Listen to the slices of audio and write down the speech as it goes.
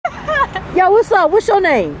Yo, what's up? What's your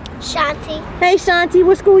name? Shanti. Hey, Shanti.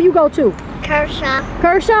 What school you go to? Kershaw.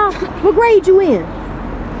 Kershaw? What grade you in?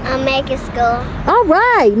 Making school. All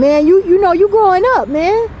right, man. You know you growing up,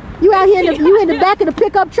 man. You out here in the back of the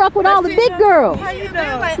pickup truck with all the big girls. How you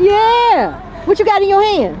doing? Yeah. What you got in your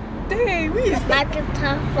hand? Dang, we used to.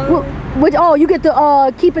 Microphone. Oh, you get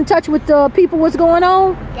to keep in touch with the people. What's going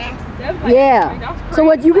on? Yes. Yeah. So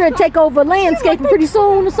what? You gonna take over landscaping pretty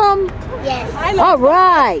soon or something? Yes. All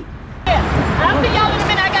right. I'll see y'all in a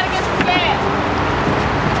minute. I gotta get some gas.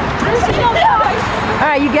 All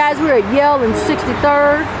right, you guys. We're at Yale and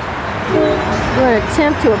 63rd. We're gonna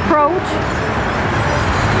attempt to approach.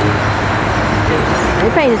 They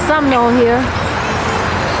painted something on here.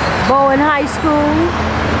 Bowen High School,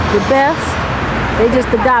 the best. They just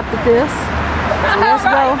adopted this. So let's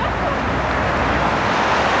go.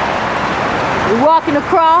 We're walking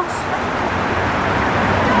across,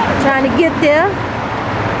 trying to get there.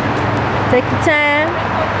 Take your time.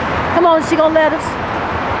 Come on, she gonna let us.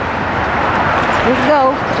 Let's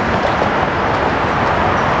go.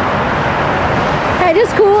 Hey, this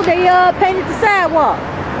is cool. They painted the sidewalk.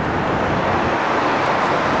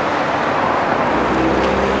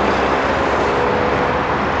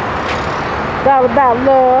 It's all about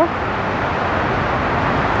love.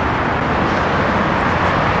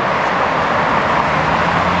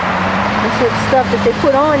 This is the stuff that they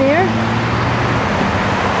put on here.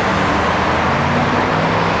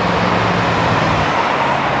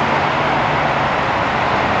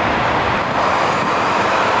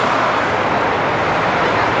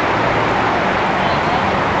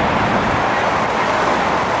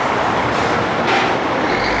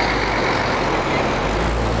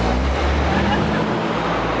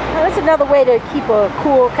 That's another way to keep a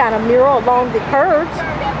cool kind of mural along the curbs.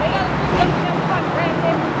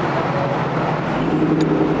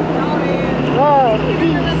 Love,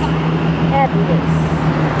 peace, happiness.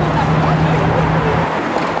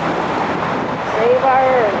 Save our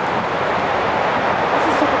earth. This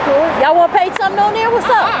is super cool. Y'all want to paint something on there? What's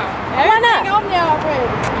up? Why not? On there already.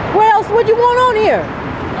 What else would you want on here?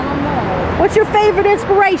 I don't know. What's your favorite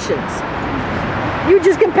inspirations? You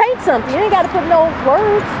just can paint something. You ain't got to put no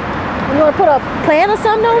words. You want to put a plant or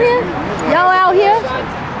something on here? Y'all out here? My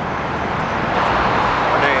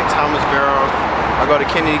name is Thomas Barrow. I go to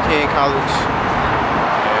Kennedy King College.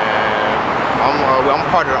 And I'm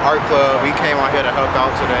part of the art club. We came out here to help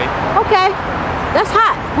out today. Okay. That's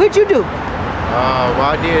hot. What'd you do?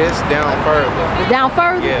 Well, I did. It's down further. Down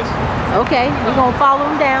further? Yes. Okay. We're going to follow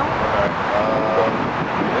them down. Okay.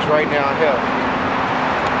 It's right down here.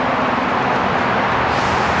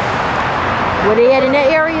 Were they at in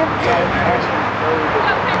that area? Yeah.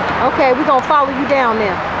 Okay, we're gonna follow you down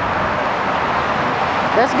there.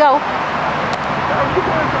 Let's go.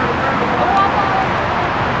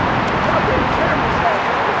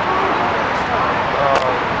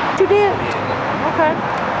 You did? Okay.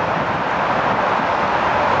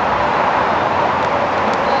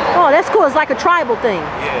 Oh, that's cool. It's like a tribal thing.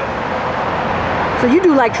 Yeah. So you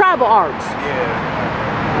do like tribal arts?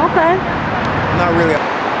 Yeah. Okay. Not really.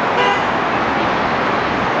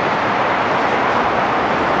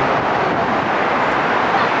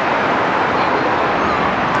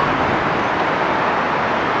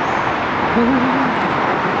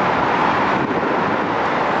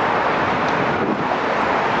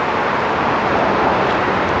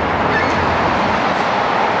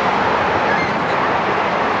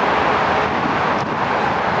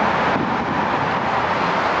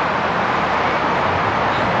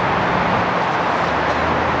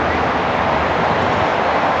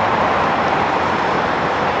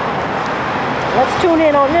 Let's tune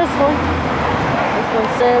in on this one. This one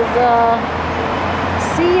says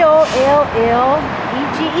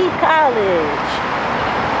COLLEGE College.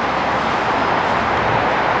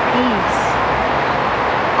 Peace.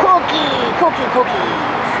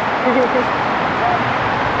 Cookies.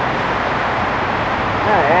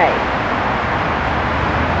 All right.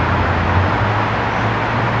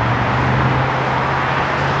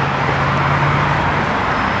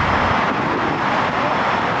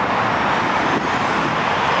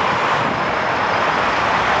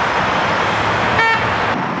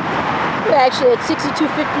 Actually at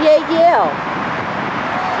 6258 Yale.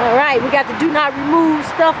 All right, we got the do not remove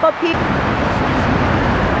stuff up here.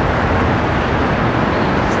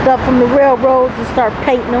 Stuff from the railroads and start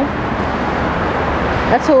painting them.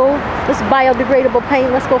 That's cool. This is biodegradable paint.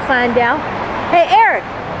 Let's go find out. Hey Eric,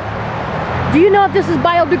 do you know if this is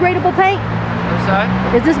biodegradable paint? I'm sorry?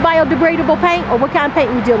 Is this biodegradable paint or what kind of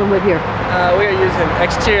paint we dealing with here? We are using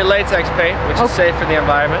exterior latex paint, which is safe for the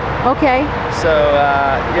environment. Okay. So,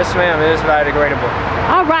 yes ma'am, it is biodegradable.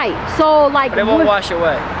 All right. So like, But it won't wash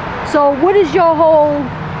away. So what is your whole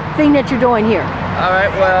thing that you're doing here? All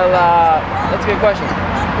right, well, that's a good question.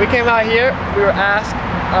 We came out here, we were asked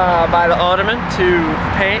by the alderman to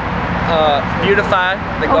paint, beautify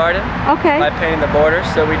the garden by painting the borders,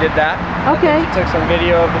 so we did that. Okay. We took some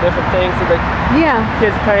video of the different things that the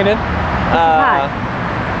kids painted.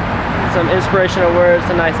 Some inspirational words,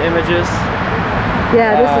 some nice images.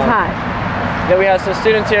 Yeah, this is hot. Then we have some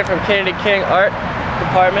students here from Kennedy King Art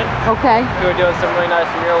Department. Okay. Who are doing some really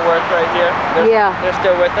nice mural work right here. They're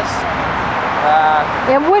still with us.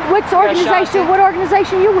 And which organization? What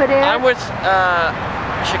organization you with, Aaron? I'm with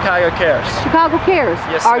Chicago Cares. Chicago Cares.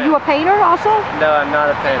 Yes. Are you a painter also? No, I'm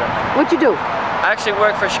not a painter. What you do? I actually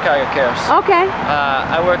work for Chicago Cares. Okay.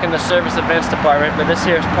 I work in the service events department, but this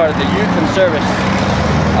here is part of the youth and service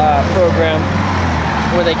program,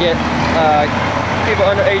 where they get people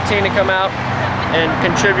under 18 to come out and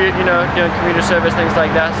contribute, you know, doing community service, things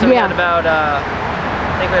like that. So we had about, I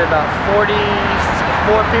think we had about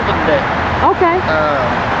 44 people today. Okay.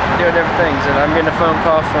 Doing different things, and I'm getting a phone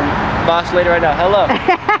call from boss lady right now. Hello.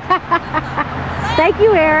 Thank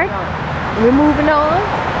you, Eric. We're moving on.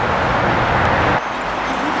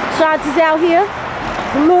 Shanti's out here,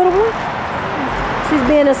 the little one. She's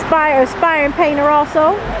being an aspiring painter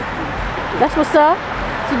also. That's what's up.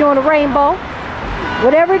 She's doing a rainbow.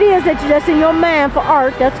 Whatever it is that's in your mind for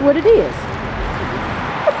art, that's what it is.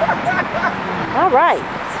 All right.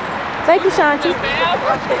 Thank you, Shanti.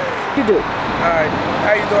 You do. Alright,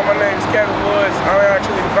 how you doing? My name is Kevin Woods. I'm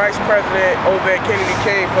actually the vice president over at Kennedy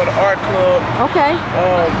King for the art club. Okay.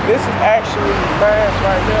 This is actually lands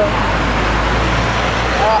right here.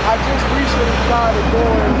 I just recently started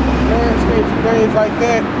doing landscapes and things like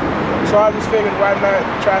that. So I just figured why not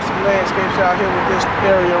try some landscapes out here with this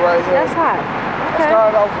area right here. That's hot. Okay.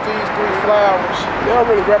 Started off with these 3 flowers. They don't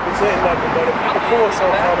really represent nothing, but if you can pull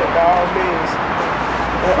something from it, by all means.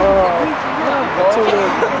 And, two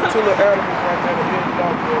little animals right there that ended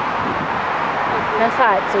up with. That's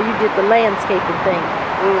hot. So you did the landscaping thing.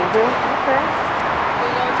 Okay.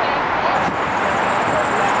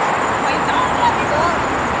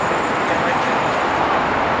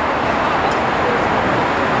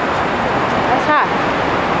 That's hot.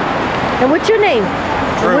 And what's your name?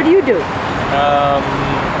 Drew. What do you do?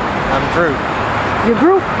 I'm Drew. Your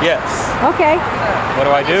group? Yes. Okay. What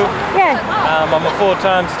do I do? Yeah. I'm a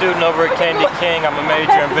full-time student over at Kennedy King. I'm a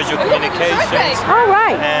major in visual communications. All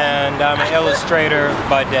right. And I'm an illustrator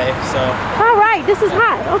by day, so. All right, this is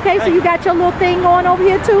hot. Okay, so you got your little thing going over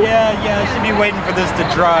here too? Yeah, I should be waiting for this to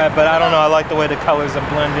dry, but I don't know, I like the way the colors are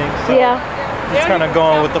blending. So just kind of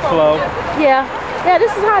going with the flow. Yeah,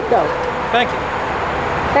 this is hot though. Thank you.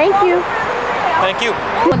 Thank you. Thank you.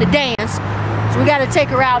 We want to dance, so we got to take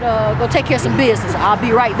her out, go take care of some business. I'll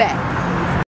be right back.